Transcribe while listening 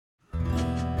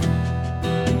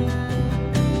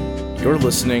You're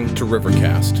listening to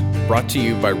Rivercast, brought to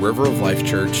you by River of Life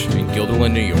Church in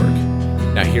Guilderland, New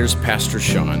York. Now here's Pastor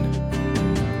Sean.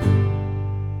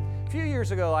 A few years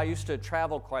ago, I used to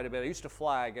travel quite a bit. I used to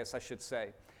fly, I guess I should say.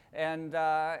 And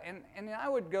I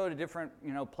would go to different,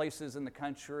 places in the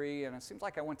country, and it seems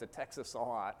like I went to Texas a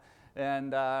lot,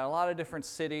 and a lot of different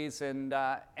cities, and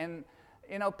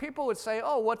people would say,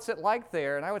 "Oh, what's it like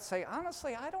there?" And I would say,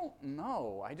 "Honestly, I don't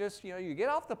know. I just, you get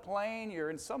off the plane,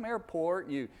 you're in some airport,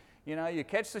 you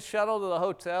catch the shuttle to the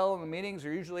hotel, and the meetings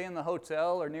are usually in the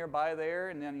hotel or nearby there,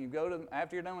 and then you go to,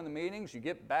 after you're done with the meetings, you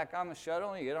get back on the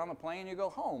shuttle, and you get on the plane, and you go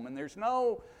home, and there's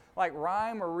no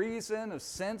rhyme or reason, a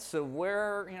sense of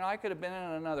where, I could have been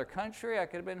in another country, I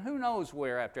could have been who knows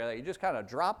where after that. You just kind of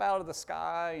drop out of the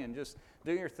sky and just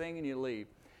do your thing and you leave.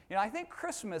 I think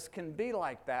Christmas can be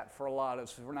like that for a lot of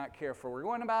us if we're not careful. We're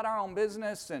going about our own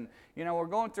business and, we're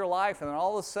going through life, and then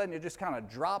all of a sudden it just kind of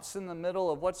drops in the middle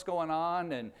of what's going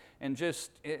on and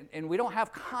we don't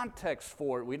have context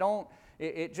for it.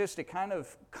 It kind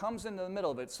of comes into the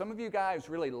middle of it. Some of you guys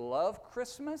really love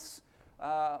Christmas.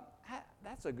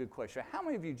 That's a good question. How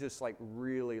many of you just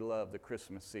really love the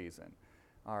Christmas season?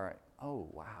 All right. Oh,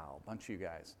 wow. A bunch of you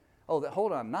guys. Oh,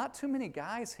 hold on. Not too many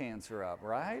guys' hands are up,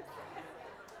 right?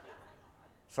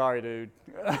 Sorry, dude.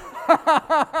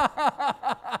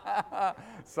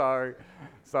 Sorry.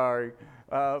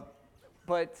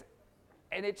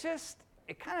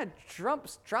 It kind of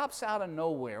drops out of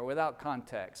nowhere without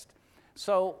context.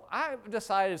 So I've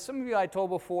decided, some of you I told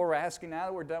before were asking now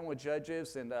that we're done with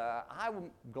Judges, and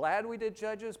I'm glad we did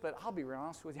Judges, but I'll be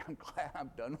honest with you, I'm glad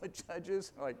I'm done with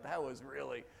Judges. That was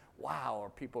really, wow, or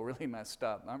people really messed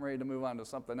up. I'm ready to move on to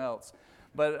something else.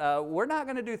 But we're not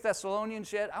going to do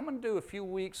Thessalonians yet. I'm going to do a few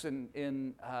weeks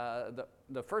in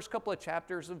the first couple of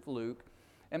chapters of Luke.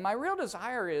 And my real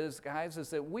desire is, guys, is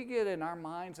that we get in our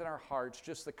minds and our hearts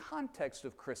just the context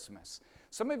of Christmas.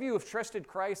 Some of you have trusted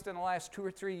Christ in the last 2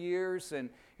 or 3 years, and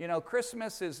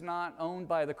Christmas is not owned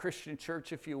by the Christian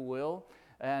church, if you will.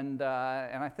 And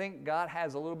I think God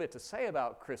has a little bit to say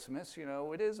about Christmas.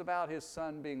 It is about His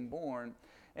Son being born.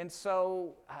 And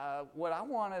so what I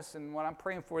want us and what I'm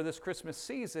praying for this Christmas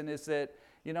season is that,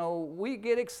 we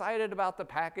get excited about the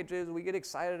packages, we get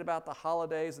excited about the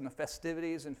holidays and the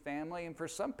festivities and family, and for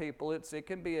some people it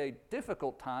can be a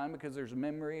difficult time because there's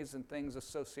memories and things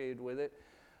associated with it.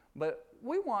 But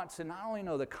we want to not only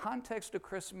know the context of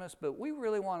Christmas, but we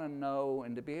really want to know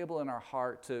and to be able in our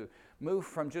heart to move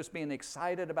from just being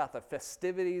excited about the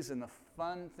festivities and the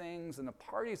fun things and the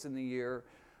parties in the year,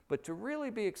 but to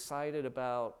really be excited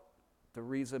about the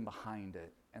reason behind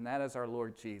it, and that is our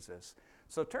Lord Jesus.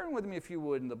 So turn with me, if you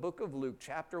would, in the book of Luke,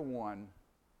 chapter 1,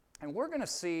 and we're going to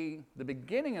see the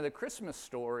beginning of the Christmas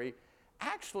story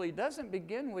actually doesn't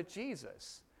begin with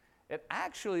Jesus. It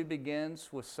actually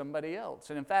begins with somebody else.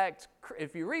 And in fact,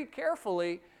 if you read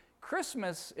carefully,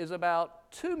 Christmas is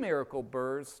about 2 miracle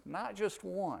births, not just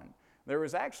one. There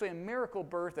was actually a miracle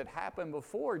birth that happened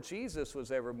before Jesus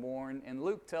was ever born, and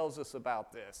Luke tells us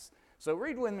about this. So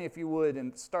read with me, if you would,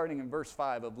 and starting in verse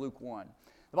 5 of Luke 1.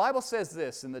 The Bible says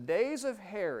this: "In the days of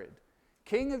Herod,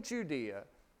 king of Judea,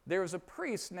 there was a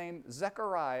priest named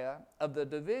Zechariah of the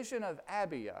division of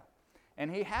Abia,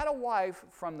 and he had a wife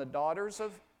from the daughters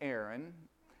of Aaron,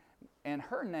 and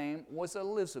her name was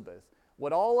Elizabeth."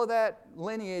 What all of that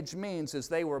lineage means is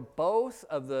they were both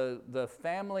of the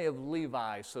family of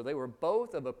Levi, so they were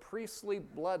both of a priestly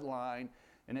bloodline,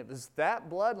 and it was that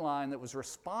bloodline that was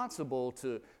responsible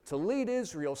to lead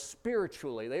Israel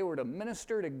spiritually. They were to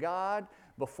minister to God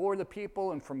before the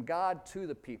people and from God to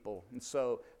the people. And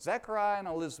so Zechariah and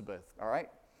Elizabeth, all right?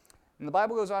 And the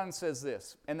Bible goes on and says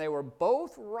this: "And they were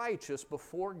both righteous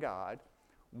before God,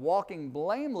 walking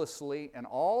blamelessly in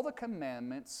all the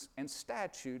commandments and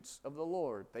statutes of the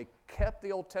Lord." They kept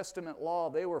the Old Testament law.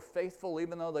 They were faithful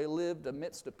even though they lived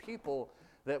amidst a people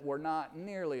that were not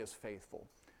nearly as faithful.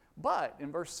 But,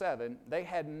 in verse 7, they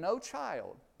had no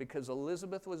child because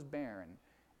Elizabeth was barren,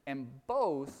 and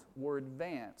both were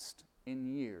advanced in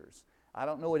years. I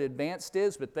don't know what advanced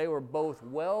is, but they were both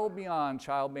well beyond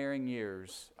childbearing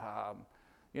years.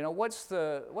 What's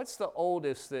the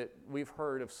oldest that we've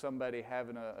heard of somebody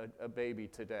having a baby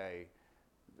today?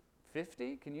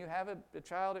 50? Can you have a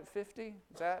child at 50?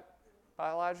 Is that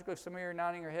biological? Some of you are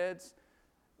nodding your heads.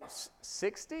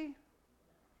 60?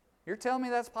 You're telling me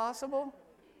that's possible?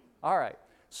 All right.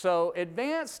 So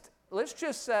advanced, let's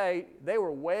just say they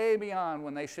were way beyond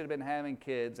when they should have been having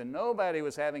kids, and nobody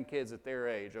was having kids at their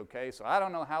age, okay? So I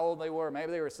don't know how old they were.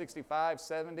 Maybe they were 65,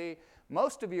 70.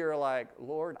 Most of you are like,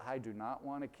 "Lord, I do not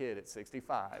want a kid at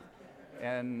 65.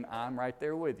 And I'm right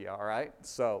there with you, all right?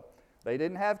 So they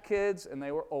didn't have kids, and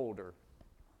they were older.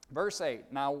 Verse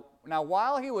 8, now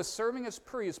while he was serving as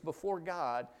priest before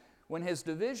God, when his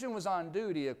division was on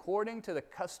duty according to the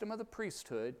custom of the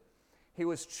priesthood, he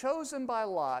was chosen by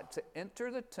lot to enter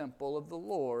the temple of the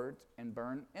Lord and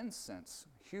burn incense.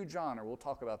 Huge honor. We'll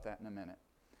talk about that in a minute.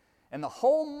 And the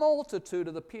whole multitude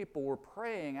of the people were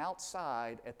praying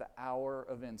outside at the hour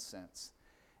of incense.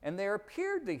 And there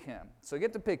appeared to him, so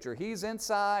get the picture, he's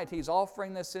inside, he's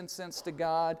offering this incense to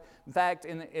God. In fact,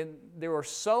 there were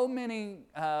so many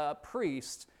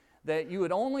priests that you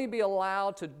would only be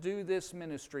allowed to do this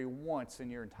ministry once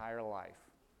in your entire life.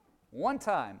 One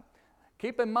time.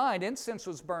 Keep in mind, incense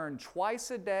was burned twice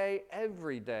a day,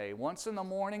 every day. Once in the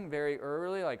morning, very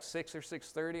early, like 6 or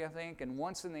 6:30, I think, and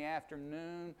once in the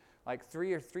afternoon, like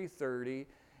 3 or 3:30.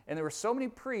 And there were so many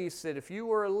priests that if you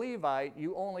were a Levite,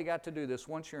 you only got to do this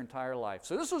once your entire life.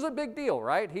 So this was a big deal,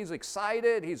 right? He's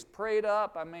excited, he's prayed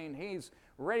up, he's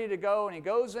ready to go, and he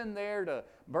goes in there to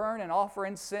burn and offer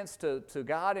incense to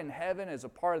God in heaven as a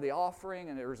part of the offering,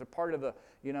 and it was a part of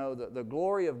the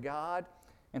glory of God.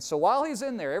 And so while he's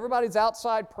in there, everybody's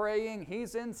outside praying,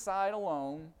 he's inside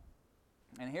alone.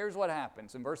 And here's what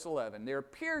happens in verse 11. There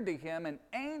appeared to him an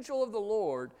angel of the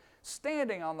Lord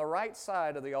standing on the right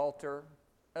side of the altar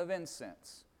of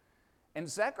incense. And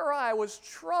Zechariah was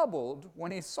troubled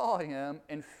when he saw him,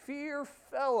 and fear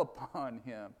fell upon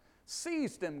him,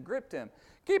 seized him, gripped him.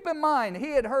 Keep in mind,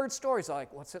 he had heard stories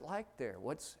like, what's it like there?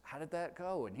 How did that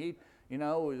go? And he,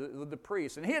 the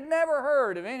priest. And he had never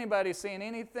heard of anybody seeing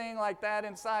anything like that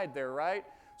inside there, right?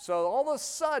 So all of a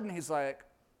sudden, he's like,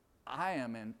 I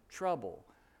am in trouble.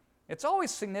 It's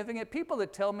always significant. People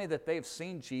that tell me that they've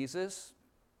seen Jesus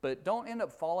but don't end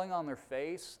up falling on their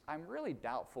face, I'm really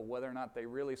doubtful whether or not they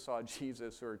really saw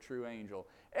Jesus or a true angel.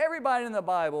 Everybody in the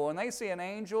Bible, when they see an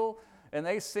angel and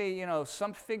they see,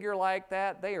 some figure like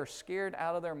that, they are scared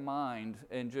out of their mind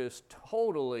and just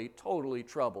totally, totally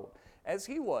troubled. As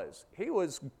he was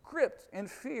gripped in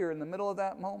fear in the middle of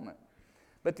that moment.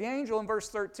 But the angel in verse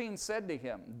 13 said to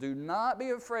him, do not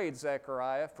be afraid,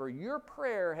 Zechariah, for your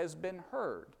prayer has been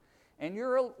heard. And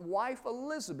your wife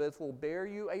Elizabeth will bear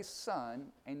you a son,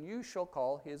 and you shall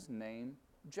call his name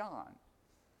John.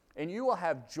 And you will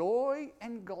have joy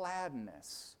and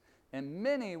gladness, and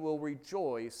many will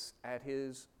rejoice at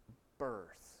his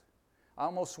birth. I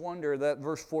almost wonder that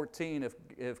verse 14,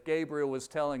 if Gabriel was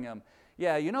telling him,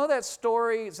 yeah, you know that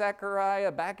story,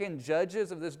 Zechariah, back in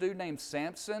Judges of this dude named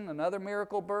Samson, another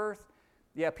miracle birth?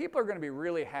 Yeah, people are going to be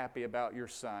really happy about your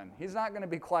son. He's not going to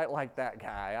be quite like that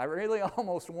guy. I really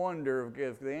almost wonder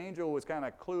if the angel was kind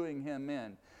of cluing him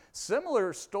in.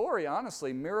 Similar story,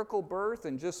 honestly, miracle birth,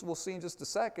 and we'll see in just a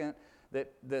second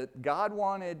that God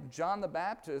wanted John the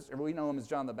Baptist, or we know him as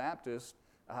John the Baptist,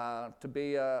 to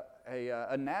be a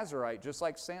Nazirite, just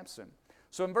like Samson.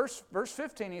 So in verse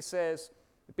 15 he says,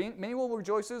 many will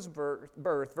rejoice at his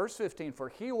birth. Verse 15, for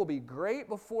he will be great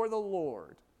before the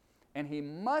Lord. And he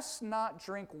must not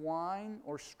drink wine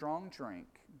or strong drink.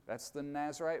 That's the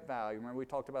Nazirite vow. You remember we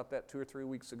talked about that 2 or 3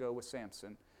 weeks ago with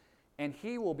Samson. And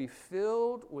he will be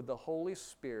filled with the Holy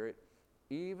Spirit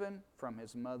even from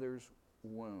his mother's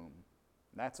womb.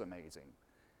 That's amazing.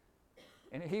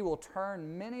 And he will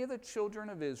turn many of the children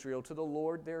of Israel to the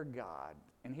Lord their God.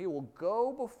 And he will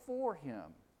go before him.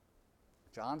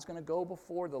 John's going to go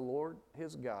before the Lord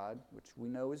his God, which we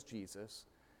know is Jesus,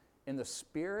 in the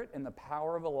spirit and the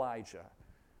power of Elijah,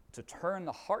 to turn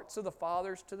the hearts of the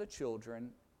fathers to the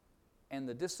children and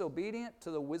the disobedient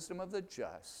to the wisdom of the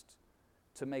just,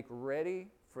 to make ready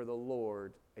for the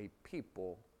Lord a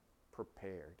people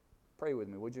prepared. Pray with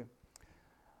me, would you?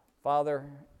 Father,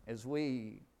 as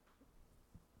we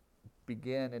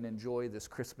begin and enjoy this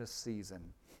Christmas season,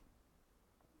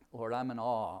 Lord, I'm in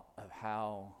awe of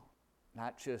how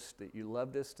not just that you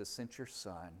loved us to send your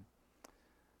Son,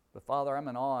 but Father, I'm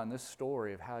in awe in this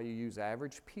story of how you use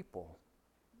average people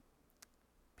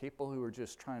who are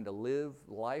just trying to live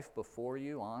life before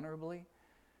you honorably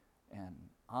and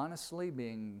honestly,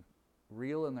 being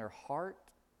real in their heart,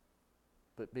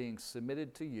 but being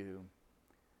submitted to you.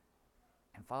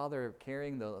 And Father,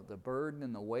 carrying the burden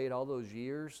and the weight all those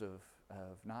years of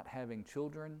not having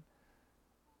children,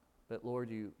 but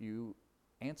Lord, you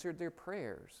answered their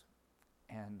prayers.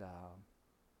 And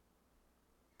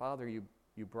Father, you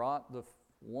brought the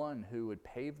one who would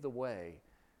pave the way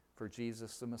for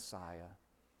Jesus the Messiah.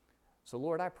 So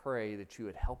Lord, I pray that you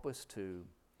would help us to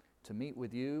meet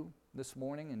with you this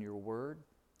morning in your word.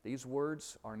 These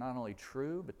words are not only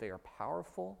true, but they are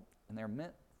powerful, and they're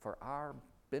meant for our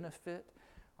benefit,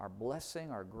 our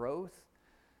blessing, our growth.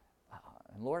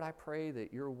 And Lord, I pray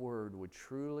that your word would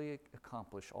truly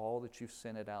accomplish all that you've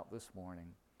sent it out this morning.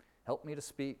 Help me to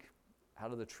speak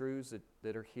out of the truths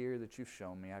that are here that you've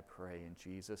shown me, I pray in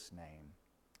Jesus' name.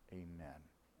 Amen.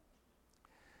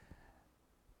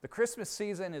 The Christmas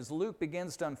season, as Luke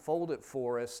begins to unfold it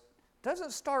for us,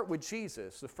 doesn't start with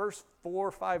Jesus. The first 4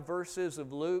 or 5 verses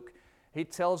of Luke, he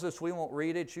tells us, we won't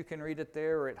read it, you can read it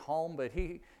there or at home, but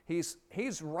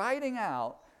he's writing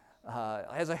out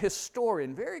as a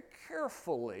historian very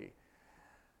carefully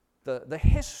the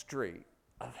history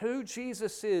of who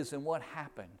Jesus is and what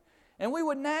happened. And we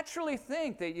would naturally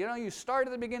think that, you start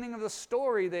at the beginning of the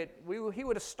story that he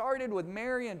would have started with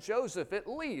Mary and Joseph at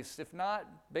least, if not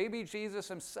baby Jesus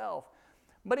himself.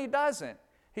 But he doesn't.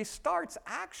 He starts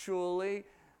actually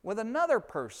with another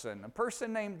person, a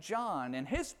person named John and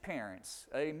his parents,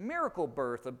 a miracle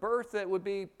birth, a birth that would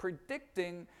be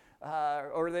predicting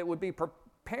or that would be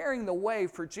preparing the way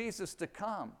for Jesus to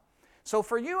come. So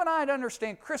for you and I to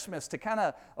understand Christmas, to kind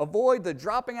of avoid the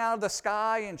dropping out of the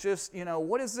sky and just,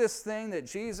 what is this thing that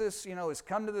Jesus, has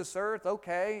come to this earth?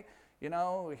 Okay,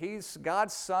 he's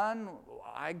God's son.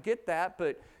 I get that,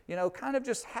 but, kind of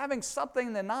just having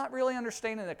something that not really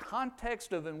understanding the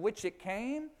context of in which it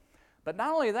came, but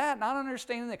not only that, not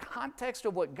understanding the context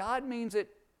of what God means it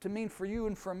to mean for you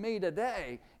and for me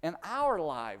today in our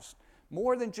lives,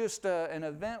 more than just an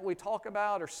event we talk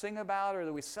about or sing about or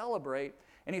that we celebrate.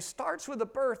 And he starts with the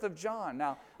birth of John.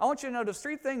 Now, I want you to notice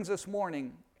 3 things this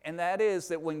morning, and that is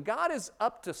that when God is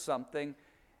up to something,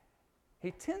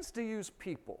 he tends to use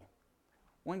people.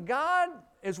 When God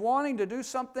is wanting to do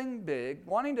something big,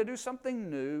 wanting to do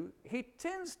something new, he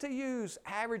tends to use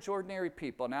average, ordinary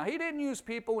people. Now, he didn't use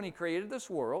people when he created this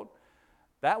world.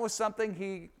 That was something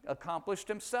he accomplished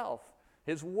himself.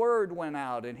 His word went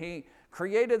out, and he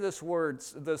created this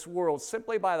world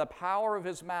simply by the power of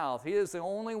his mouth. He is the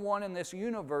only one in this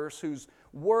universe whose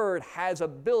word has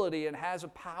ability and has a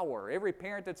power. Every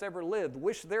parent that's ever lived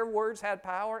wish their words had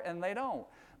power, and they don't.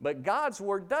 But God's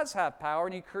word does have power,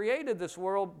 and he created this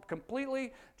world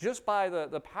completely just by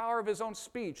the power of his own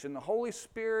speech, and the Holy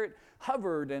Spirit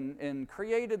hovered and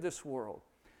created this world.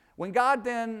 When God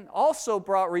then also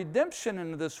brought redemption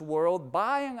into this world,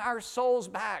 buying our souls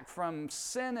back from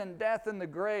sin and death in the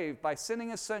grave by sending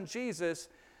his son Jesus,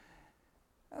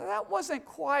 that wasn't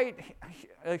quite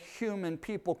a human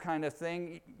people kind of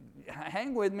thing.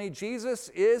 Hang with me, Jesus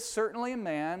is certainly a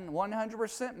man,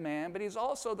 100% man, but he's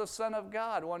also the Son of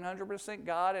God, 100%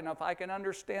 God, and if I can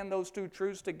understand those 2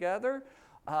 truths together,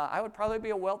 I would probably be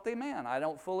a wealthy man. I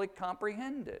don't fully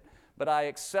comprehend it. But I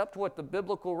accept what the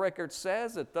biblical record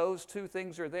says, that those 2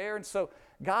 things are there. And so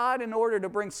God, in order to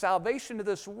bring salvation to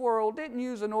this world, didn't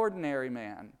use an ordinary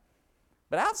man.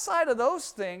 But outside of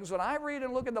those things, when I read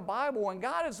and look at the Bible, when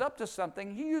God is up to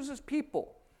something, he uses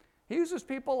people. He uses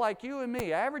people like you and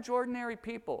me, average, ordinary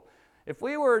people. If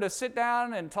we were to sit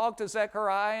down and talk to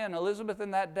Zechariah and Elizabeth in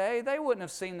that day, they wouldn't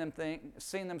have seen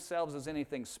themselves as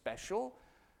anything special.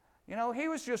 He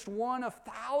was just one of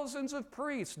thousands of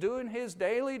priests doing his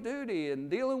daily duty and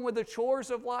dealing with the chores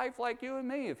of life like you and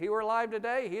me. If he were alive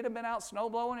today, he'd have been out snow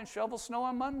blowing and shovel snow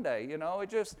on Monday.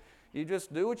 You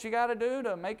just do what you got to do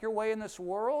to make your way in this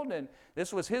world. And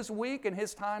this was his week and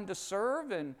his time to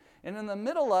serve. And in the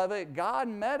middle of it, God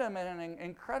met him in an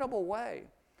incredible way.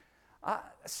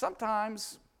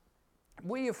 Sometimes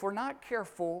if we're not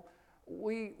careful,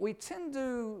 we tend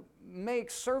to make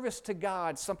service to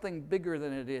God something bigger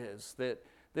than it is, that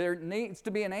there needs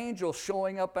to be an angel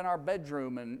showing up in our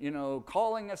bedroom and,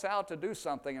 calling us out to do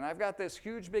something, and I've got this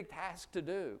huge big task to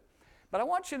do. But I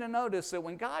want you to notice that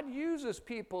when God uses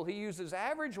people, he uses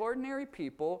average, ordinary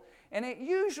people, and it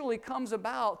usually comes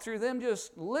about through them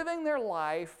just living their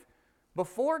life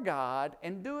before God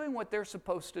and doing what they're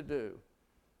supposed to do.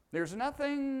 There's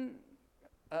nothing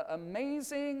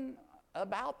amazing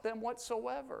about them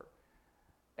whatsoever.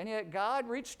 And yet God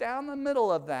reached down the middle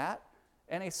of that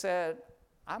and he said,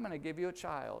 I'm going to give you a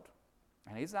child.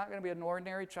 And he's not going to be an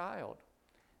ordinary child.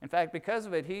 In fact, because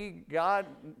of it, God,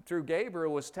 through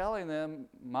Gabriel, was telling them,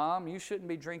 Mom, you shouldn't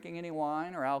be drinking any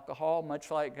wine or alcohol,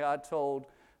 much like God told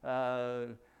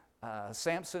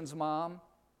Samson's mom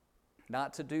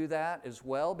not to do that as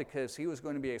well, because he was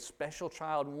going to be a special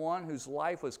child, one whose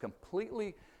life was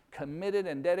completely committed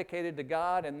and dedicated to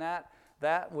God, and that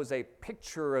was a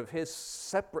picture of his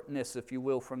separateness, if you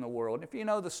will, from the world. If you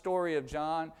know the story of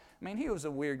John, he was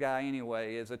a weird guy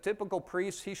anyway. As a typical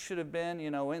priest, he should have been,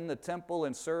 in the temple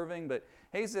and serving, but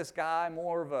he's this guy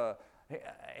more of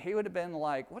he would have been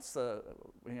like,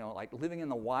 like living in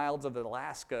the wilds of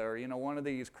Alaska, or, one of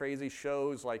these crazy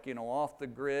shows like, Off the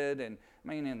Grid, and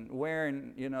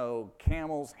wearing,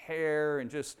 camel's hair, and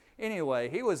just, anyway,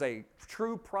 he was a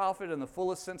true prophet in the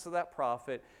fullest sense of that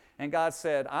prophet. And God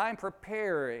said, I'm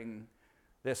preparing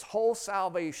this whole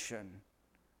salvation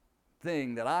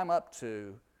thing that I'm up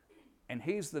to, and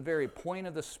He's the very point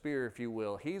of the spear, if you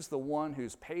will. He's the one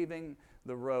who's paving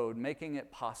the road, making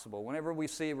it possible. Whenever we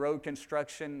see road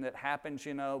construction that happens,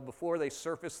 before they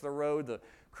surface the road, the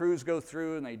crews go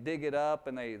through and they dig it up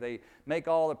and they make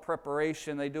all the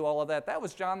preparation, they do all of that. That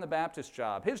was John the Baptist's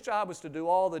job. His job was to do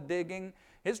all the digging.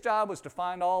 His job was to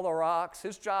find all the rocks.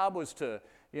 His job was to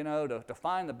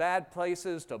find the bad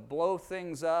places, to blow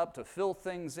things up, to fill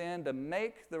things in, to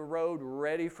make the road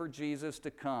ready for Jesus to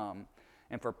come,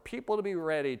 and for people to be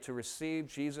ready to receive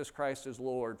Jesus Christ as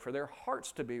Lord, for their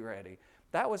hearts to be ready.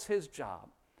 That was His job.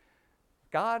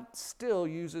 God still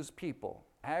uses people,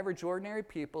 average, ordinary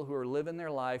people who are living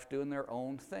their life doing their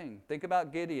own thing. Think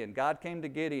about Gideon. God came to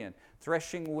Gideon,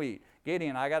 threshing wheat.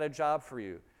 Gideon, I got a job for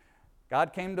you.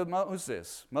 God came to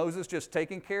Moses. Moses just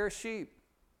taking care of sheep.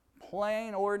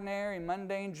 Plain, ordinary,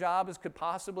 mundane job as could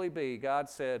possibly be. God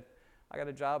said, I got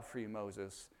a job for you,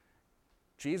 Moses.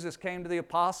 Jesus came to the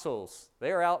apostles.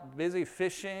 They are out busy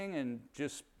fishing and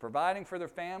just providing for their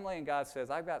family, and God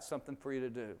says, I've got something for you to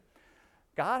do.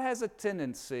 God has a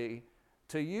tendency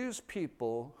to use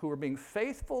people who are being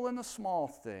faithful in the small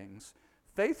things,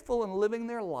 faithful in living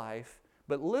their life,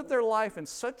 but live their life in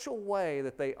such a way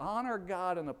that they honor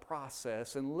God in the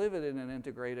process and live it in an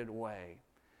integrated way.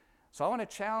 So I want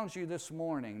to challenge you this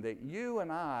morning that you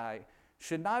and I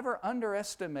should never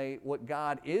underestimate what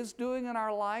God is doing in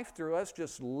our life through us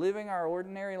just living our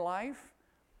ordinary life.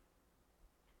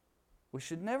 We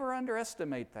should never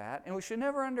underestimate that, and we should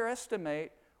never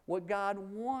underestimate what God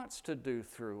wants to do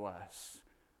through us.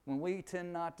 When we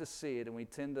tend not to see it and we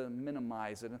tend to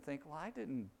minimize it and think, well, I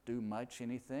didn't do much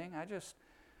anything. I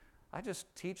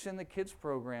just teach in the kids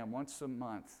program once a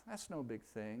month. That's no big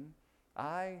thing.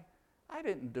 I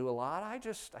didn't do a lot. I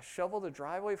shoveled the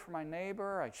driveway for my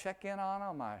neighbor. I check in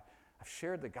on them. I've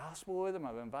shared the gospel with them.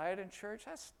 I've invited in church.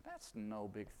 That's no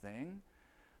big thing.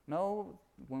 No,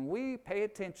 when we pay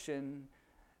attention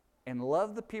and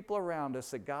love the people around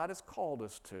us that God has called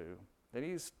us to, that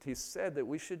He's said that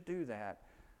we should do that,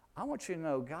 I want you to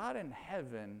know God in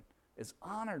heaven is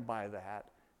honored by that,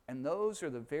 and those are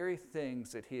the very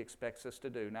things that He expects us to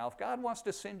do. Now, if God wants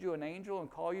to send you an angel and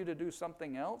call you to do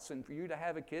something else and for you to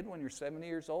have a kid when you're 70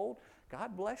 years old,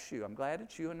 God bless you. I'm glad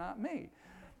it's you and not me.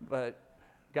 But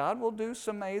God will do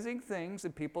some amazing things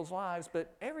in people's lives,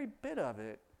 but every bit of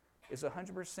it is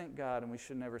 100% God, and we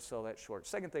should never sell that short.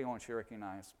 Second thing I want you to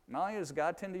recognize, not only does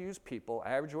God tend to use people,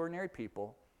 average, ordinary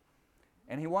people,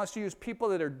 and He wants to use people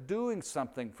that are doing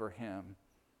something for Him,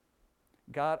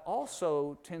 God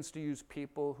also tends to use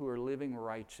people who are living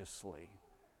righteously,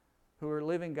 who are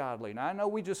living godly. Now, I know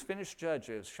we just finished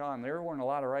Judges. Sean, there weren't a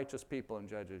lot of righteous people in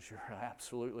Judges. You're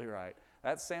absolutely right.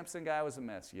 That Samson guy was a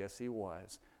mess. Yes, he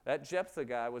was. That Jephthah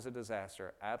guy was a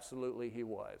disaster. Absolutely, he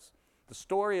was. The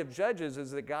story of Judges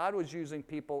is that God was using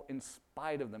people in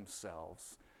spite of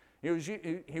themselves. He was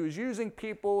using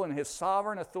people in His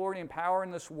sovereign authority and power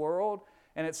in this world,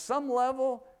 and at some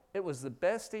level, it was the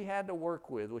best He had to work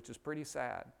with, which is pretty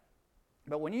sad.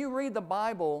 But when you read the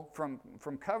Bible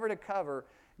from cover to cover,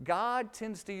 God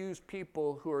tends to use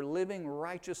people who are living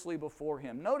righteously before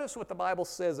Him. Notice what the Bible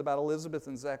says about Elizabeth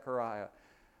and Zechariah.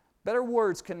 Better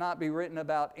words cannot be written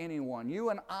about anyone. You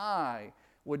and I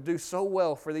would do so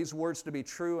well for these words to be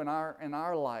true in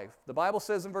our life. The Bible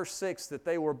says in verse 6 that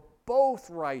they were both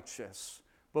righteous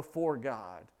before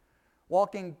God,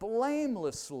 walking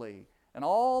blamelessly in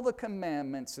all the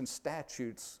commandments and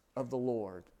statutes of the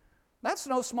Lord. That's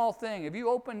no small thing. Have you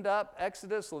opened up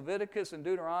Exodus, Leviticus, and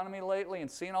Deuteronomy lately and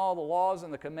seen all the laws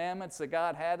and the commandments that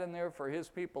God had in there for His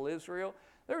people Israel?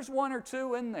 There's one or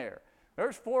two in there.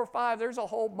 There's 4 or 5. There's a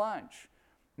whole bunch.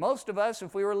 Most of us,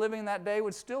 if we were living that day,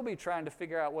 would still be trying to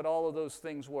figure out what all of those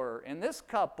things were. And this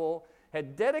couple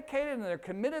had dedicated and they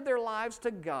committed their lives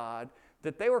to God,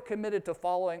 that they were committed to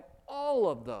following all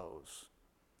of those.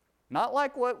 Not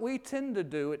like what we tend to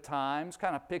do at times,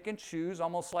 kind of pick and choose,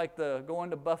 almost like the going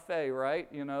to buffet, right?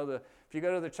 You know, if you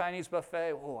go to the Chinese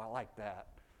buffet, oh, I like that.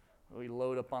 We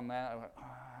load up on that.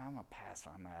 I'm going to pass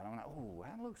on that. I'm like, oh,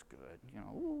 that looks good. I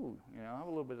have a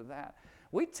little bit of that.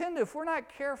 We tend to, if we're not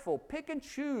careful, pick and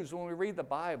choose when we read the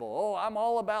Bible. Oh, I'm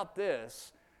all about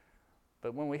this.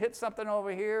 But when we hit something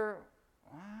over here,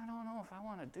 I don't know if I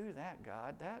want to do that,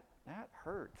 God. That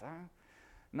hurts.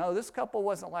 No, this couple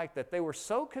wasn't like that. They were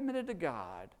so committed to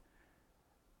God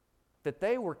that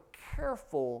they were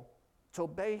careful to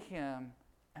obey Him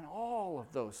in all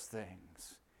of those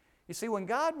things. You see, when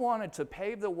God wanted to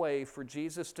pave the way for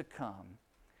Jesus to come,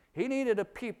 He needed a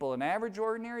people, an average,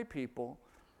 ordinary people,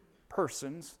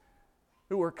 persons,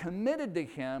 who were committed to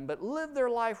Him but lived their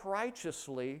life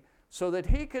righteously so that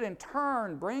He could in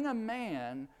turn bring a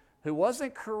man who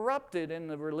wasn't corrupted in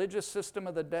the religious system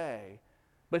of the day,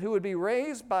 but who would be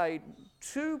raised by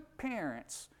two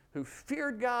parents who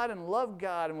feared God and loved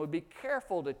God and would be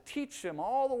careful to teach him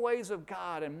all the ways of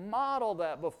God and model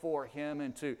that before him,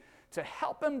 and to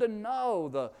help him to know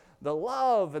the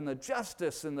love and the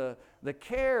justice and the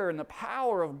care and the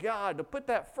power of God, to put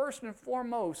that first and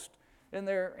foremost in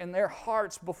their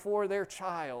hearts before their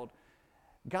child.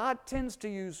 God tends to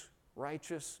use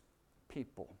righteous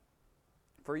people.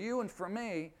 For you and for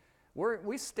me,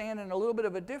 we stand in a little bit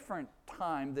of a different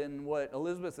time than what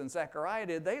Elizabeth and Zechariah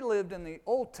did. They lived in the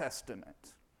Old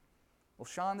Testament. Well,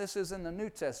 Sean, this is in the New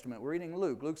Testament. We're reading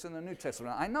Luke. Luke's in the New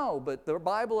Testament. I know, but the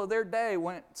Bible of their day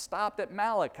stopped at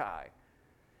Malachi.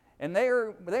 And they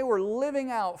were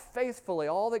living out faithfully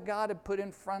all that God had put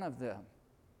in front of them.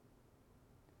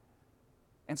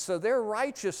 And so their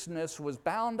righteousness was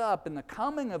bound up in the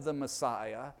coming of the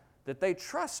Messiah that they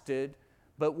trusted.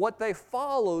 But what they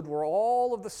followed were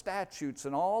all of the statutes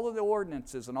and all of the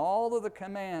ordinances and all of the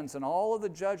commands and all of the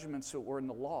judgments that were in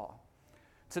the law.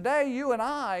 Today, you and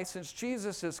I, since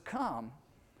Jesus has come,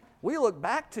 we look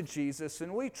back to Jesus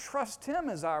and we trust Him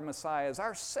as our Messiah, as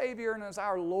our Savior, and as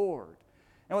our Lord.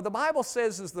 And what the Bible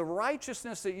says is the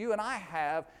righteousness that you and I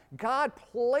have, God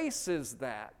places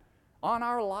that on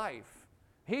our life.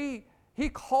 He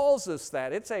calls us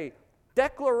that. It's a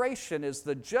declaration. As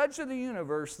the judge of the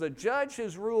universe, the judge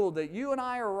has ruled that you and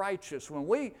I are righteous. When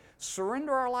we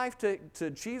surrender our life to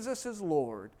Jesus as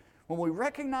Lord, when we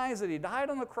recognize that He died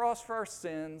on the cross for our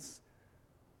sins,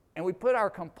 and we put our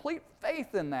complete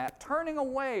faith in that, turning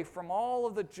away from all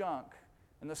of the junk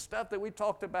and the stuff that we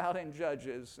talked about in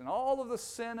Judges and all of the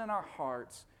sin in our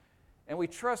hearts, and we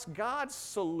trust God's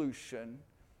solution,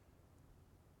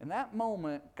 in that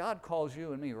moment, God calls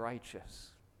you and me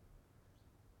righteous.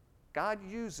 God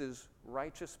uses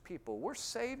righteous people. We're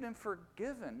saved and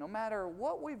forgiven no matter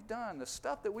what we've done. The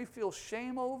stuff that we feel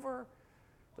shame over,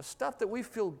 the stuff that we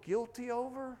feel guilty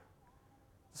over,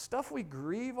 the stuff we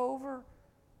grieve over,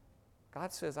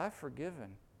 God says, I've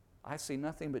forgiven. I see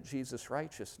nothing but Jesus'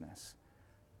 righteousness.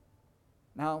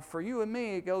 Now, for you and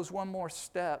me, it goes one more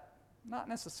step, not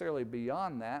necessarily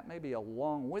beyond that, maybe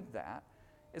along with that,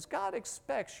 is God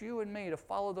expects you and me to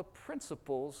follow the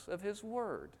principles of His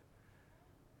Word.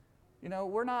 You know,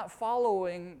 we're not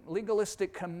following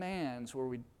legalistic commands where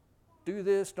we do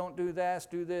this, don't do that,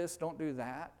 do this, don't do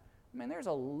that. I mean, there's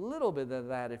a little bit of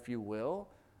that, if you will.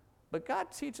 But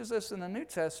God teaches us in the New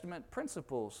Testament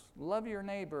principles. Love your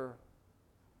neighbor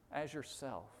as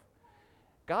yourself.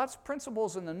 God's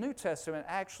principles in the New Testament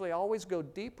actually always go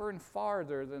deeper and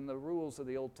farther than the rules of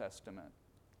the Old Testament.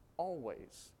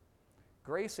 Always.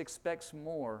 Grace expects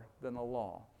more than the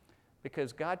law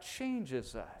because God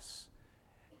changes us.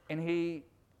 And He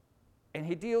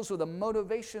deals with the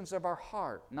motivations of our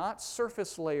heart, not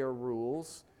surface layer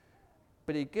rules,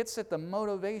 but He gets at the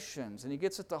motivations and He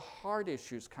gets at the heart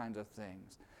issues kinds of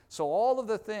things. So all of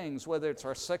the things, whether it's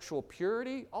our sexual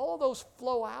purity, all of those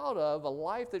flow out of a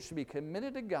life that should be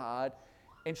committed to God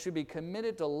and should be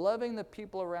committed to loving the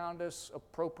people around us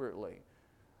appropriately.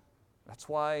 That's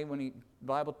why when the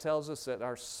Bible tells us that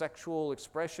our sexual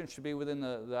expression should be within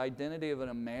the identity of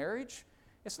a marriage,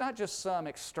 it's not just some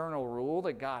external rule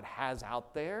that God has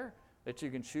out there that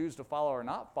you can choose to follow or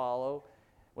not follow.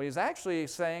 What He's actually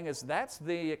saying is that's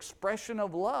the expression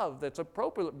of love that's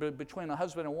appropriate between a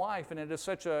husband and wife, and it is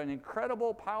such an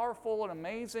incredible, powerful, and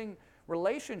amazing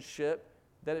relationship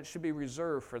that it should be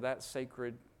reserved for that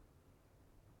sacred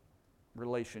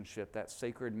relationship, that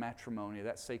sacred matrimony,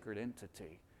 that sacred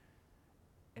entity.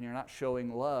 And you're not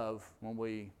showing love when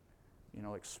we,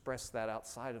 express that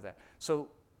outside of that. So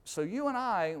you and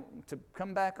I, to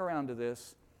come back around to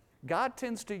this, God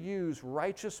tends to use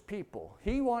righteous people.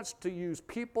 He wants to use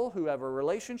people who have a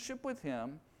relationship with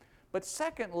Him, but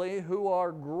secondly, who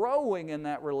are growing in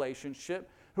that relationship,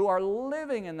 who are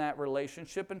living in that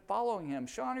relationship and following Him.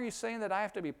 Sean, are you saying that I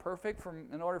have to be perfect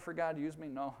in order for God to use me?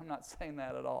 No, I'm not saying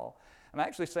that at all. I'm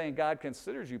actually saying God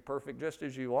considers you perfect just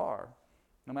as you are,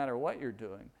 no matter what you're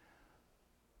doing.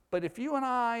 But if you and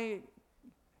I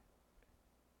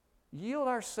yield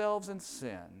ourselves in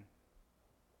sin,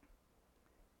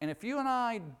 and if you and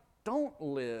I don't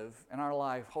live in our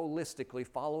life holistically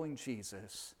following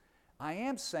Jesus, I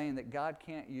am saying that God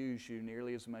can't use you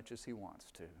nearly as much as He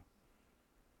wants to.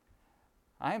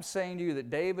 I am saying to you that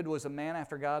David was a man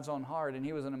after God's own heart, and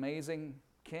he was an amazing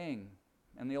king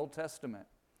in the Old Testament.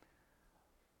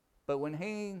 But when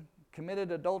he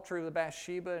committed adultery with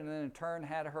Bathsheba and then in turn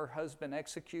had her husband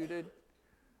executed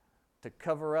to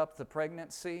cover up the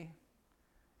pregnancy,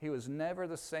 he was never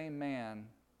the same man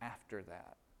after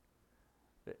that.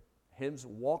 His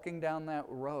walking down that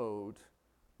road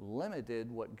limited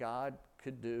what God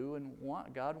could do and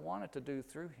what God wanted to do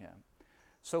through him.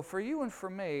 So for you and for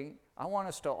me, I want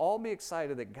us to all be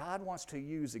excited that God wants to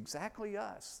use exactly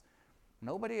us.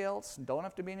 Nobody else, don't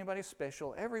have to be anybody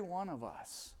special, every one of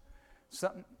us.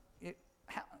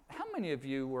 How many of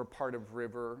you were part of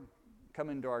River,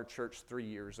 coming to our church 3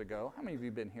 years ago? How many of you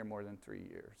have been here more than 3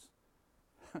 years?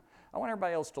 I want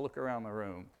everybody else to look around the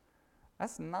room.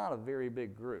 That's not a very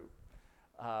big group.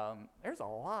 There's a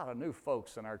lot of new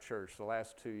folks in our church the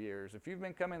last 2 years. If you've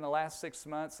been coming the last 6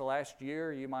 months, the last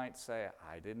year, you might say,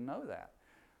 I didn't know that.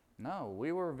 No,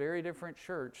 we were a very different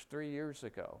church 3 years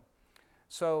ago.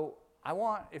 So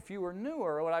if you were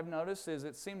newer, what I've noticed is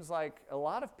it seems like a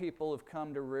lot of people have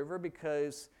come to River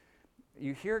because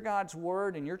you hear God's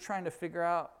word and you're trying to figure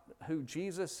out who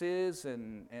Jesus is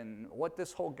and what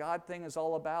this whole God thing is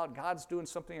all about. God's doing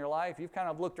something in your life. You've kind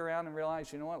of looked around and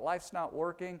realized, you know what, life's not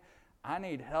working. I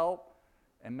need help,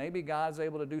 and maybe God's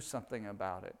able to do something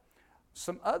about it.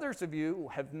 Some others of you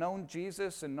have known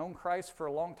Jesus and known Christ for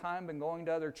a long time, been going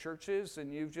to other churches,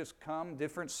 and you've just come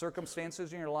different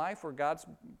circumstances in your life where God's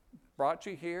brought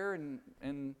you here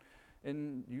and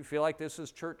you feel like this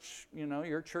is church,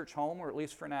 your church home, or at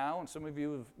least for now, and some of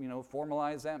you have,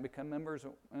 formalized that and become members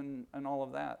and all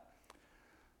of that.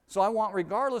 So I want,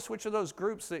 regardless which of those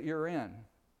groups that you're in,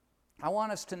 I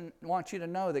want you to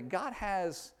know that God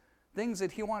has things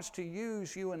that he wants to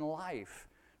use you in life,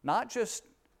 not just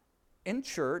in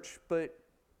church, but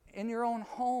in your own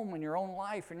home, in your own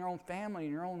life, in your own family,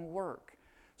 in your own work.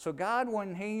 So God,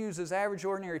 when he uses average,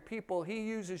 ordinary people, he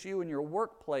uses you in your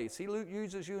workplace. He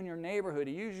uses you in your neighborhood.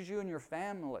 He uses you in your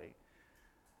family.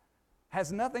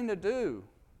 Has nothing to do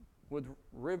with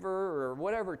River or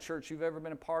whatever church you've ever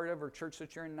been a part of or church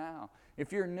that you're in now.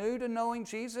 If you're new to knowing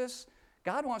Jesus,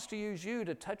 God wants to use you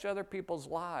to touch other people's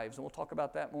lives, and we'll talk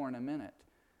about that more in a minute,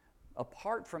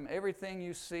 apart from everything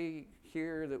you see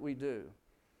here that we do.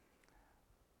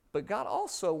 But God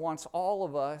also wants all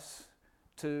of us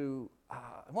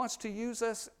wants to use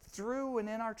us through and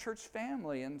in our church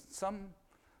family in some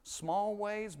small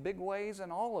ways, big ways,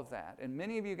 and all of that. And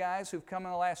many of you guys who've come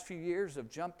in the last few years have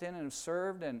jumped in and have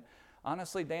served, and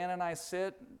honestly, Dan and I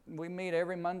we meet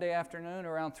every Monday afternoon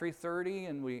around 3:30,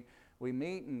 and we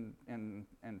meet and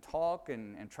talk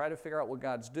and try to figure out what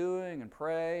God's doing and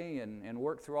pray and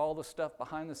work through all the stuff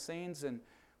behind the scenes. And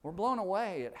we're blown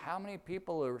away at how many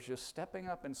people are just stepping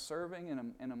up and serving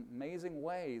in amazing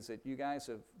ways that you guys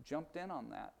have jumped in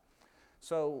on that.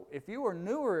 So if you are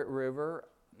newer at River,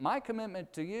 my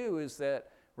commitment to you is that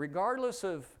regardless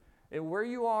of where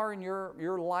you are in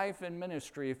your life and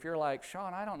ministry, if you're like,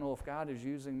 Sean, I don't know if God is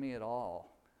using me at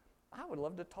all, I would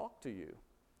love to talk to you.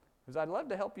 Because I'd love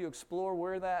to help you explore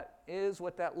where that is,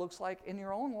 what that looks like in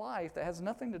your own life that has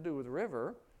nothing to do with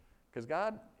River, because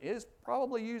God is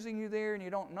probably using you there and you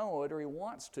don't know it, or he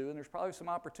wants to, and there's probably some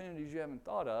opportunities you haven't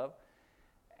thought of.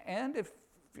 And if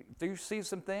you see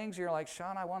some things, you're like,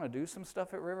 Sean, I want to do some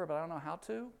stuff at River, but I don't know how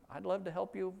to, I'd love to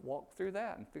help you walk through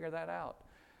that and figure that out.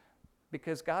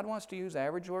 Because God wants to use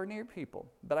average, ordinary people.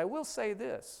 But I will say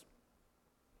this,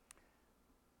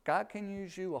 God can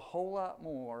use you a whole lot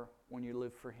more when you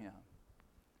live for him.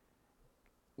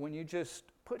 When you just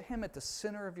put him at the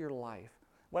center of your life.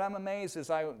 What I'm amazed is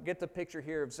I get the picture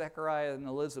here of Zechariah and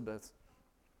Elizabeth.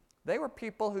 They were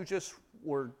people who just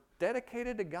were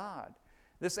dedicated to God.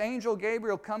 This angel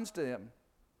Gabriel comes to him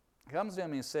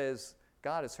and says,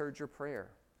 God has heard your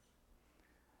prayer.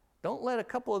 Don't let a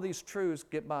couple of these truths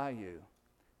get by you.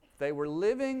 They were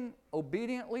living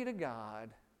obediently to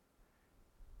God,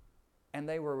 and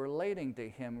they were relating to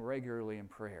him regularly in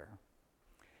prayer.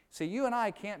 See, you and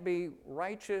I can't be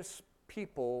righteous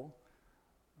people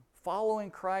following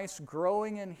Christ,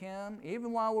 growing in him,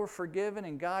 even while we're forgiven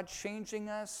and God changing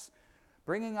us,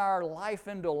 bringing our life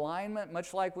into alignment,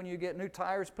 much like when you get new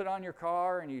tires put on your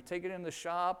car and you take it in the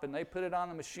shop and they put it on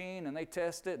the machine and they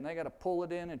test it and they got to pull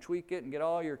it in and tweak it and get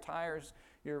all your tires,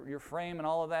 your frame and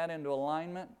all of that into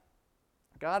alignment.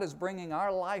 God is bringing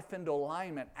our life into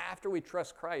alignment after we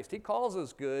trust Christ. He calls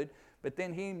us good, but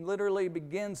then he literally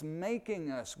begins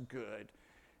making us good.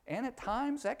 And at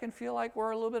times that can feel like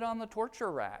we're a little bit on the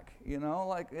torture rack,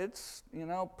 like it's,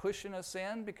 pushing us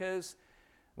in because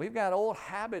we've got old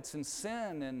habits and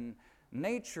sin and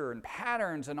nature and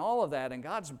patterns and all of that, and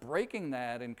God's breaking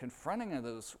that and confronting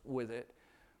us with it.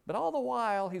 But all the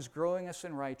while, he's growing us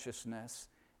in righteousness,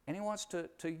 and he wants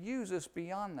to use us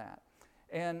beyond that.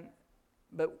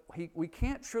 But we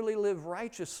can't truly live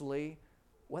righteously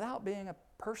without being a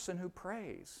person who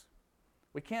prays.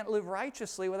 We can't live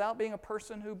righteously without being a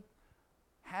person who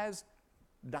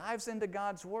dives into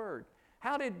God's word.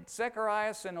 How did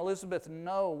Zechariah and Elizabeth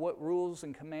know what rules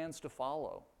and commands to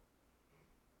follow?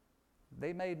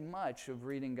 they made much of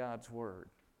reading God's Word.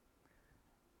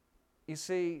 You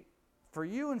see, for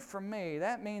you and for me,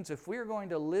 that means if we're going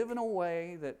to live in a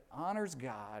way that honors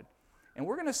God, and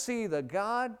we're going to see the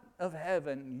God of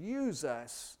heaven use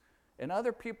us in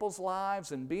other people's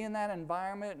lives and be in that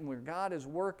environment and where God is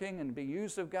working and be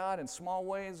used of God in small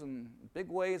ways and big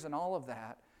ways and all of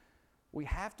that, we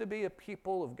have to be a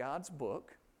people of God's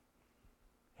book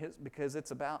because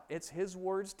it's His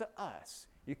words to us.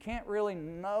 You can't really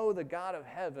know the God of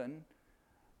heaven,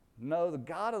 know the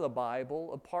God of the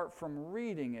Bible apart from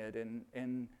reading it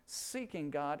and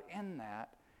seeking God in that.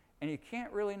 And you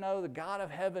can't really know the God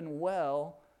of heaven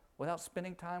well without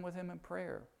spending time with Him in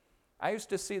prayer. I used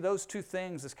to see those two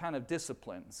things as kind of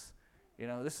disciplines. You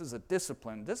know, this is a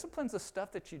discipline. Discipline's the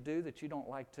stuff that you do that you don't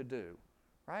like to do,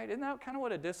 right? Isn't that kind of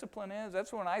what a discipline is?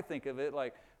 That's when I think of it,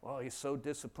 like, well, he's so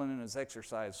disciplined in his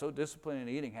exercise, so disciplined in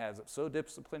eating habits, so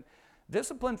disciplined.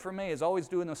 Discipline for me is always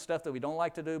doing the stuff that we don't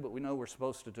like to do, but we know we're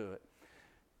supposed to do it.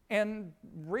 And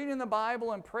reading the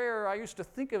Bible and prayer, I used to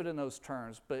think of it in those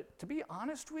terms, but to be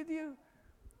honest with you,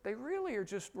 they really are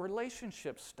just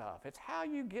relationship stuff. It's how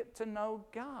you get to know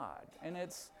God. And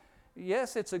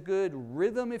yes, it's a good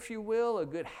rhythm, if you will, a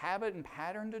good habit and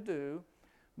pattern to do.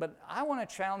 But I want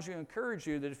to challenge you and encourage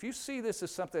you that if you see this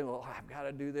as something, well, I've got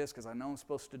to do this because I know I'm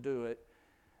supposed to do it,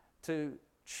 to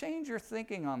change your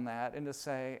thinking on that and to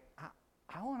say,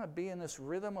 I want to be in this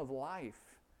rhythm of life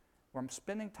where I'm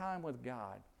spending time with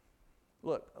God.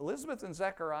 Look, Elizabeth and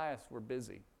Zacharias were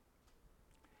busy.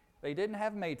 They didn't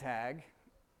have Maytag,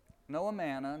 no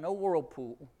Amana, no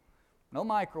Whirlpool, no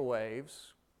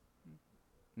microwaves,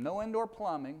 no indoor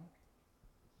plumbing,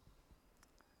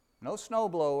 no snow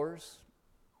blowers,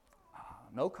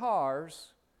 no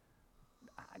cars.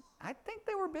 I think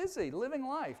they were busy living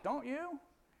life, don't you?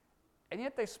 And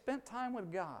yet they spent time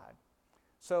with God.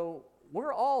 So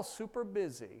we're all super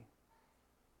busy,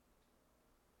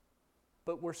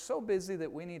 but we're so busy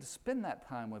that we need to spend that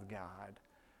time with God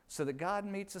so that God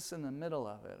meets us in the middle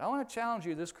of it. I want to challenge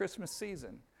you this Christmas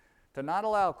season to not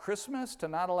allow Christmas, to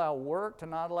not allow work, to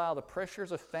not allow the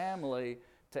pressures of family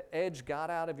to edge God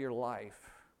out of your life.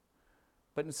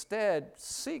 But instead,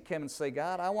 seek Him and say,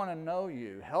 God, I want to know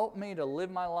You. Help me to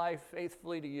live my life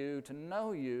faithfully to You, to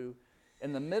know You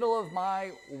in the middle of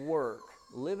my work,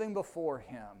 living before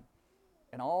Him,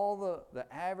 and all the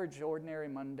average, ordinary,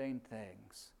 mundane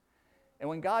things. And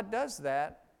when God does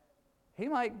that, He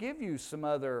might give you some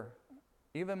other,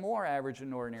 even more average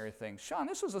and ordinary things. Sean,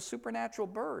 this was a supernatural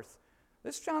birth.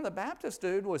 This John the Baptist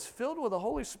dude was filled with the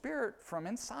Holy Spirit from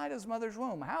inside his mother's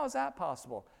womb. How is that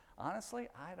possible? Honestly,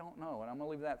 I don't know. And I'm going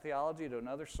to leave that theology to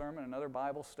another sermon, another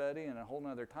Bible study, and a whole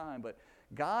nother time. But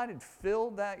God had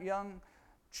filled that young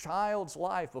child's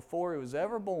life before he was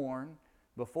ever born,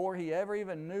 before he ever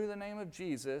even knew the name of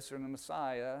Jesus or the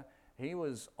Messiah. He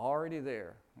was already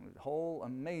there. A whole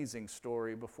amazing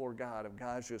story before God of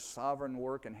God's just sovereign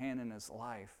work and hand in his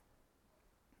life.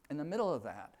 In the middle of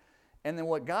that. And then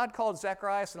what God called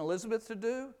Zacharias and Elizabeth to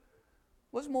do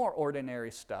was more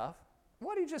ordinary stuff.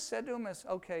 What He just said to them is,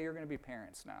 okay, you're going to be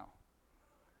parents now.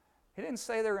 He didn't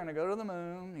say they were going to go to the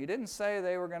moon. He didn't say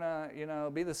they were going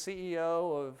to, be the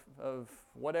CEO of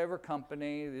whatever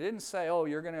company. He didn't say, oh,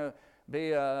 you're going to be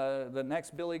the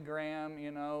next Billy Graham,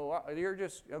 You're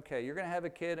just, okay, you're going to have a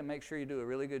kid and make sure you do a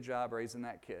really good job raising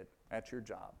that kid. That's your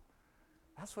job.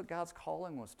 That's what God's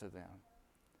calling was to them.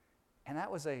 And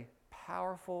that was a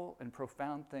powerful and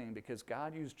profound thing because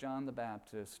God used John the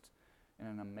Baptist in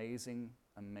an amazing,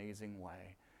 amazing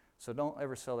way. So don't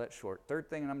ever sell that short. Third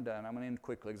thing, and I'm done. I'm going to end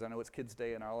quickly because I know it's Kids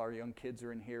Day and all our young kids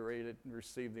are in here ready to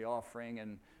receive the offering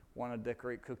and want to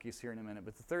decorate cookies here in a minute.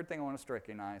 But the third thing I want us to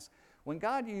recognize, when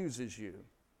God uses you,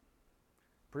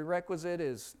 prerequisite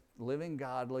is living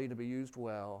godly to be used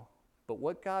well. But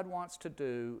what God wants to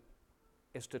do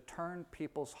is to turn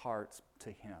people's hearts to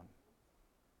Him.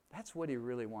 That's what He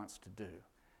really wants to do.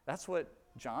 That's what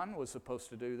John was supposed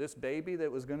to do. This baby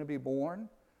that was going to be born,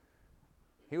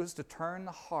 he was to turn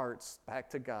the hearts back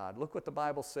to God. Look what the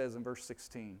Bible says in verse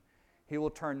 16. He will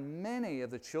turn many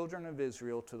of the children of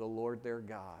Israel to the Lord their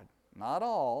God. Not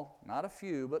all, not a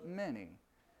few, but many.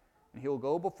 And He will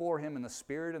go before Him in the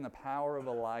spirit and the power of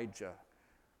Elijah.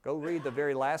 Go read the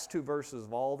very last two verses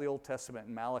of all the Old Testament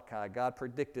in Malachi. God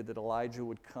predicted that Elijah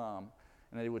would come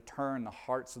and that He would turn the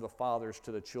hearts of the fathers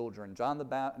to the children.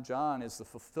 John is the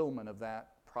fulfillment of that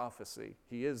prophecy.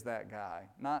 He is that guy.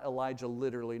 Not Elijah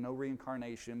literally, no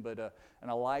reincarnation, but an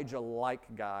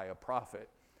Elijah-like guy, a prophet.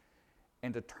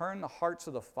 And to turn the hearts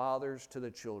of the fathers to the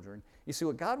children. You see,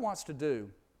 what God wants to do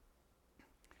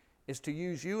is to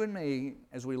use you and me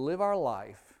as we live our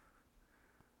life,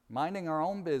 minding our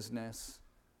own business,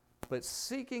 but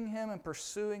seeking Him and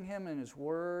pursuing Him in His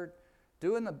Word,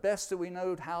 doing the best that we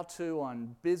know how to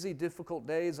on busy, difficult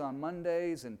days, on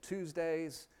Mondays and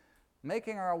Tuesdays,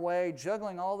 making our way,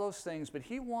 juggling all those things, but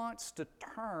He wants to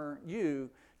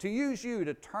use you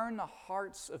to turn the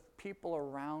hearts of people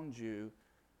around you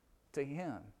to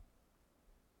Him.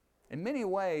 In many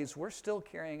ways, we're still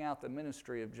carrying out the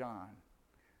ministry of John.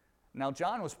 Now,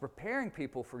 John was preparing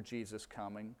people for Jesus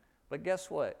coming, but guess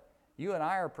what? You and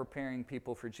I are preparing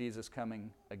people for Jesus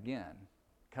coming again,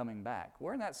 coming back.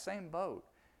 We're in that same boat.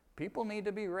 People need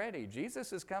to be ready.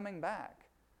 Jesus is coming back,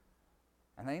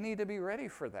 and they need to be ready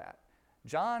for that.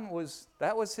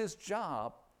 That was his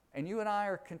job, and you and I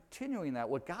are continuing that.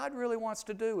 What God really wants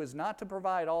to do is not to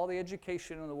provide all the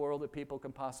education in the world that people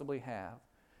can possibly have.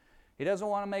 He doesn't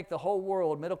want to make the whole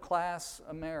world middle-class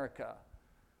America.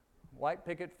 White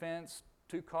picket fence,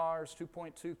 2 cars,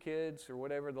 2.2 kids, or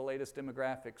whatever the latest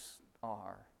demographics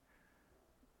are.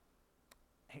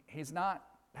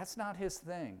 That's not his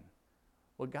thing.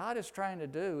 What God is trying to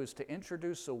do is to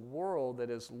introduce a world that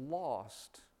is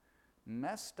lost,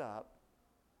 messed up,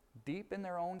 deep in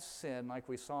their own sin, like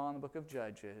we saw in the book of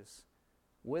Judges,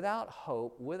 without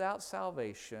hope, without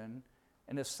salvation,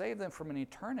 and to save them from an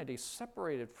eternity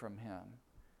separated from Him.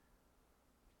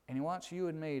 And He wants you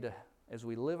and me to, as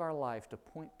we live our life, to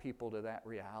point people to that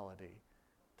reality,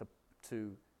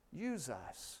 to use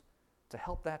us to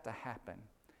help that to happen.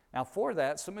 Now, for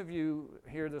that, some of you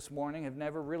here this morning have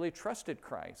never really trusted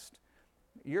Christ.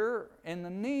 You're in the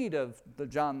need of the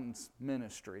John's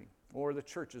ministry or the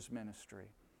church's ministry.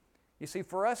 You see,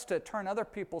 for us to turn other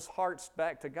people's hearts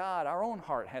back to God, our own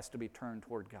heart has to be turned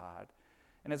toward God.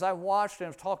 And as I've watched and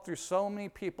have talked through so many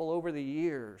people over the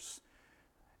years,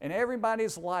 in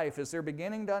everybody's life, as they're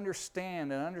beginning to understand,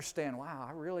 wow,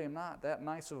 I really am not that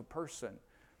nice of a person.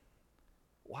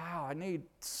 Wow, I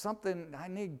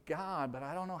need God, but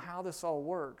I don't know how this all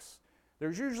works.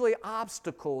 There's usually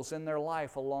obstacles in their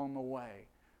life along the way.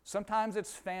 Sometimes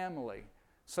it's family.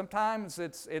 Sometimes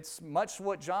it's much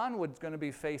what John was going to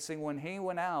be facing when he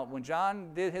went out. When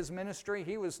John did his ministry,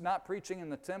 he was not preaching in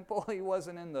the temple. He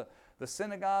wasn't in the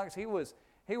synagogues. He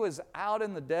was out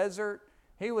in the desert.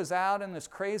 He was out in this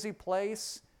crazy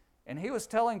place. And he was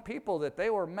telling people that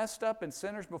they were messed up and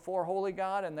sinners before holy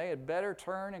God, and they had better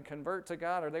turn and convert to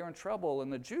God or they were in trouble.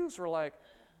 And the Jews were like,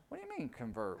 what do you mean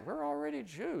convert? We're already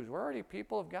Jews. We're already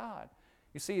people of God.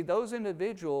 You see, those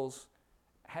individuals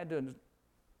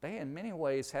they in many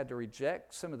ways had to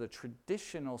reject some of the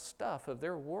traditional stuff of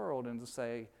their world and to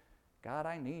say, God,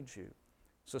 I need you.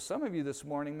 So some of you this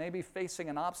morning may be facing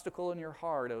an obstacle in your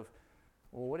heart of,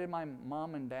 well, what did my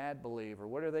mom and dad believe? Or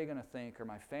what are they going to think? Or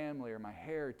my family, or my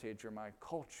heritage, or my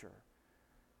culture?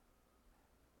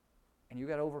 And you've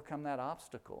got to overcome that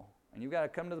obstacle. And you've got to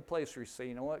come to the place where you say,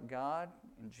 you know what, God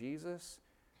and Jesus,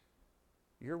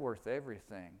 you're worth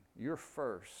everything. You're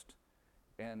first.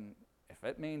 And if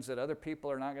it means that other people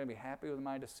are not going to be happy with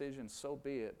my decision, so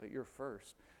be it, but you're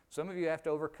first. Some of you have to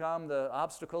overcome the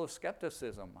obstacle of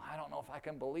skepticism. I don't know if I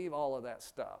can believe all of that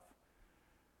stuff.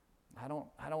 I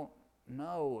don't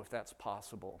know if that's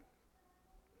possible.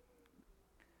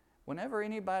 Whenever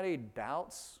anybody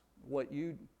doubts what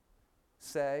you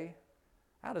say,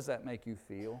 how does that make you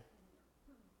feel?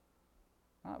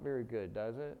 Not very good,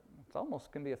 does it? It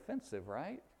almost can be offensive,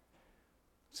 right?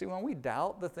 See, when we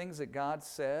doubt the things that God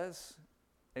says,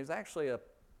 it's actually a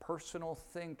personal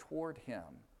thing toward Him.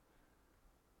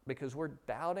 Because we're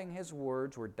doubting His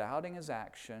words, we're doubting His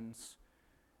actions.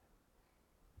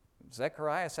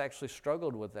 Zechariah actually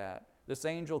struggled with that. This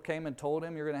angel came and told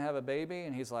him, you're going to have a baby,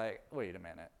 and he's like, wait a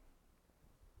minute.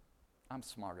 I'm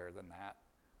smarter than that.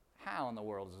 How in the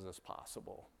world is this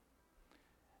possible?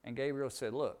 And Gabriel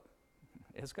said, look,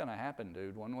 it's going to happen,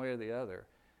 dude, one way or the other.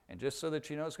 And just so that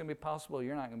you know it's going to be possible,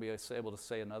 you're not going to be able to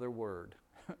say another word.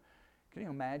 Can you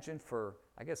imagine for,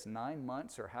 9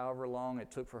 months or however long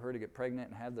it took for her to get pregnant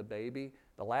and have the baby?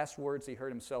 The last words he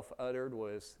heard himself uttered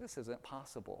was, this isn't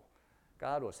possible.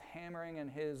 God was hammering in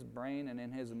his brain and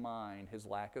in his mind his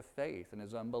lack of faith and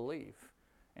his unbelief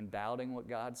and doubting what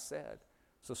God said.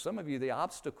 So some of you, the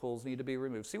obstacles need to be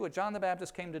removed. See what John the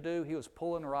Baptist came to do? He was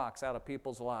pulling rocks out of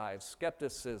people's lives.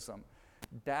 Skepticism,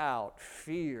 doubt,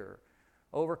 fear,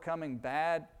 overcoming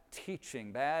bad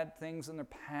teaching, bad things in their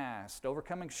past,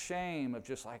 overcoming shame of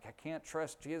just like, I can't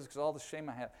trust Jesus because all the shame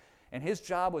I have. And his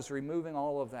job was removing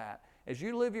all of that. As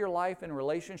you live your life in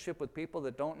relationship with people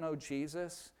that don't know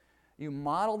Jesus, you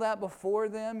model that before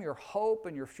them, your hope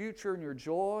and your future and your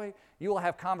joy. You will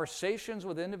have conversations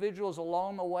with individuals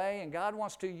along the way, and God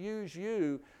wants to use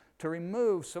you to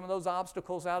remove some of those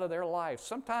obstacles out of their life.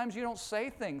 Sometimes you don't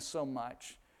say things so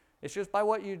much It's just by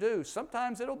what you do.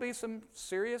 Sometimes it'll be some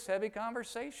serious, heavy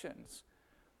conversations.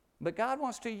 But God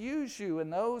wants to use you in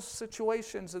those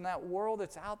situations in that world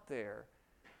that's out there.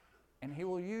 And He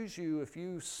will use you if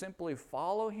you simply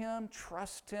follow Him,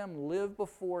 trust Him, live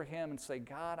before Him, and say,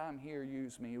 God, I'm here,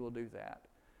 use me. He will do that.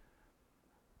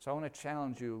 So I want to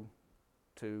challenge you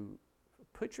to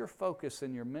put your focus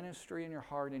in your ministry, in your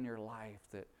heart, in your life,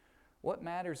 that what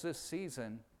matters this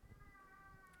season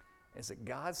is that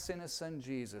God sent His Son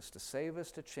Jesus to save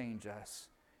us, to change us.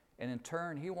 And in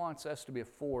turn, He wants us to be a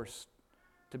force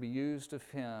to be used of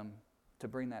Him to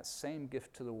bring that same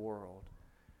gift to the world.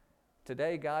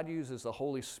 Today, God uses the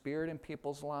Holy Spirit in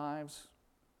people's lives.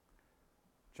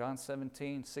 John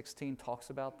 17:16 talks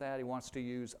about that. He wants to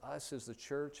use us as the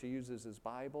church. He uses His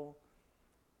Bible.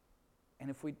 And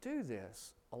if we do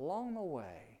this, along the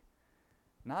way,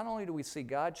 not only do we see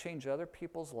God change other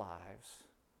people's lives,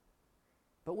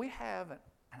 but we have,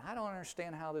 and I don't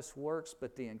understand how this works,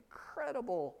 but the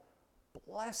incredible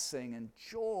blessing and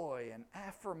joy and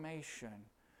affirmation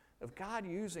of God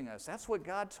using us. That's what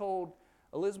God told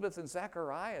Elizabeth and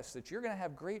Zacharias, that you're going to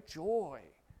have great joy.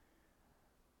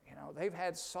 You know, they've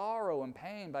had sorrow and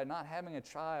pain by not having a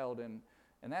child, and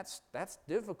that's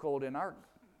difficult in our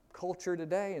culture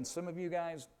today, and some of you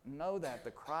guys know that,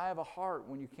 the cry of a heart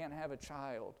when you can't have a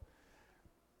child.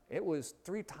 It was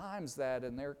 3 times that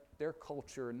in their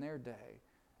culture in their day.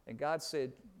 And God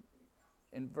said,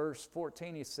 in verse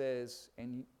 14, He says,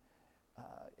 and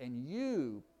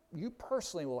you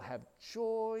personally will have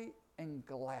joy and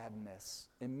gladness,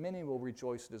 and many will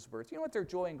rejoice at His birth. You know what their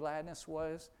joy and gladness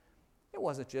was? It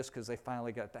wasn't just because they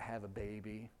finally got to have a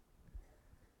baby.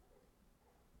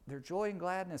 Their joy and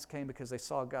gladness came because they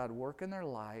saw God work in their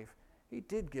life. He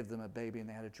did give them a baby and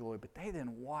they had a joy, but they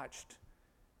then watched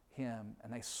Him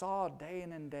and they saw day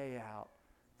in and day out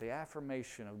the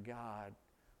affirmation of God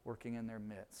working in their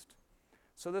midst.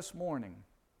 So this morning,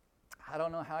 I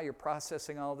don't know how you're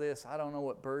processing all this. I don't know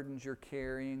what burdens you're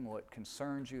carrying, what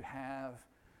concerns you have,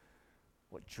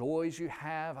 what joys you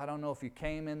have. I don't know if you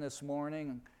came in this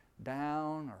morning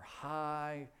down or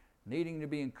high, needing to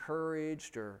be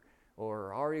encouraged, or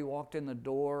already walked in the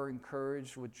door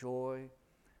encouraged with joy.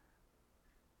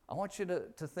 I want you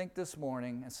to think this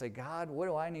morning and say, God, what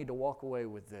do I need to walk away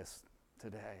with this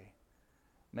today?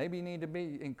 Maybe you need to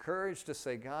be encouraged to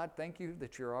say, God, thank you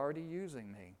that you're already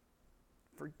using me.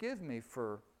 Forgive me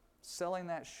for selling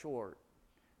that short.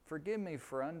 Forgive me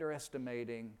for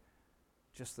underestimating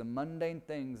just the mundane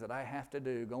things that I have to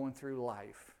do going through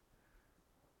life.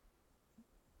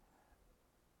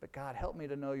 But God, help me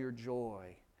to know your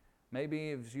joy.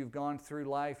 Maybe as you've gone through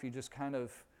life, you just kind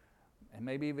of, and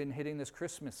maybe even hitting this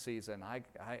Christmas season,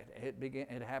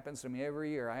 it happens to me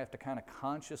every year. I have to kind of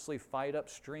consciously fight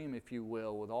upstream, if you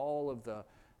will, with all of the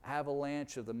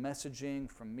avalanche of the messaging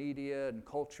from media and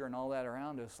culture and all that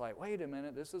around us. Like, wait a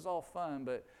minute, this is all fun,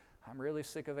 but I'm really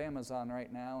sick of Amazon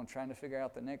right now and trying to figure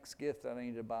out the next gift that I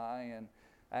need to buy and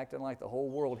acting like the whole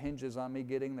world hinges on me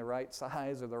getting the right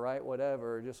size or the right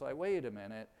whatever. Just like, wait a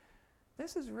minute,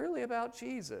 this is really about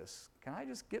Jesus. Can I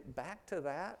just get back to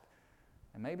that?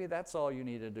 And maybe that's all you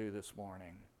need to do this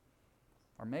morning.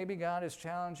 Or maybe God has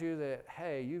challenged you that,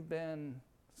 hey, you've been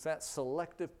that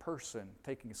selective person,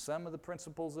 taking some of the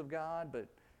principles of God, but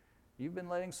you've been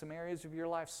letting some areas of your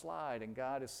life slide, and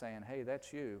God is saying, hey,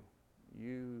 that's you.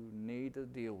 You need to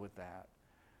deal with that.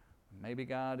 Maybe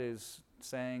God is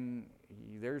saying,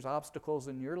 there's obstacles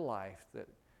in your life that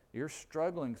you're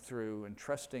struggling through and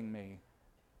trusting me,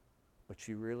 but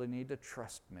you really need to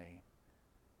trust me.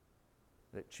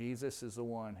 That Jesus is the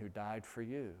one who died for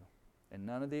you. And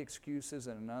none of the excuses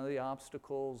and none of the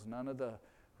obstacles, none of the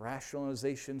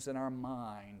rationalizations in our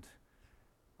mind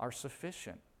are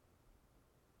sufficient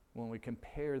when we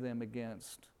compare them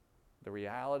against the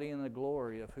reality and the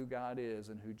glory of who God is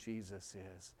and who Jesus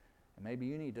is. And maybe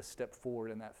you need to step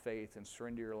forward in that faith and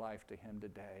surrender your life to Him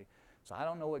today. So I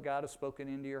don't know what God has spoken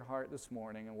into your heart this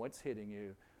morning and what's hitting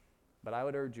you, but I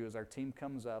would urge you as our team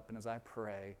comes up and as I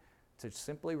pray, to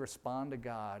simply respond to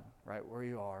God right where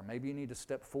you are. Maybe you need to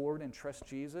step forward and trust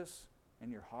Jesus in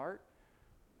your heart.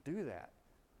 Do that.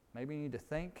 Maybe you need to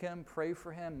thank Him, pray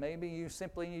for Him. Maybe you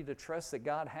simply need to trust that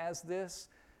God has this.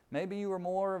 Maybe you are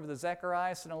more of the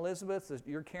Zacharias and Elizabeth, that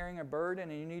you're carrying a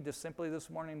burden and you need to simply this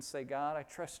morning say, God, I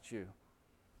trust you.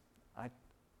 I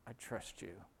trust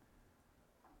you.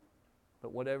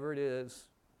 But whatever it is,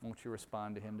 won't you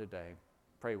respond to Him today?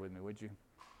 Pray with me, would you?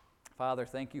 Father,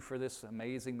 thank you for this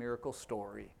amazing miracle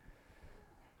story.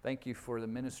 Thank you for the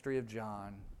ministry of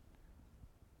John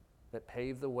that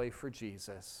paved the way for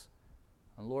Jesus.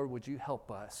 And Lord, would you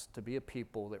help us to be a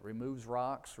people that removes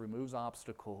rocks, removes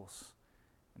obstacles,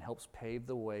 and helps pave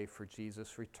the way for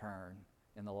Jesus' return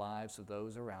in the lives of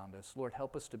those around us. Lord,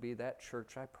 help us to be that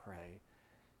church, I pray.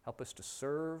 Help us to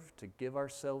serve, to give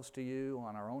ourselves to you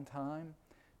on our own time,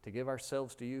 to give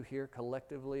ourselves to you here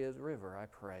collectively as River, I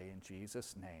pray in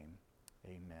Jesus' name.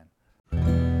 Amen.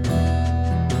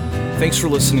 Thanks for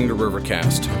listening to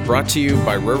Rivercast, brought to you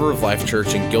by River of Life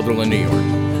Church in Guilderland, New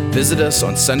York. Visit us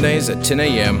on Sundays at 10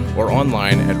 a.m. or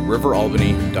online at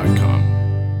riveralbany.com.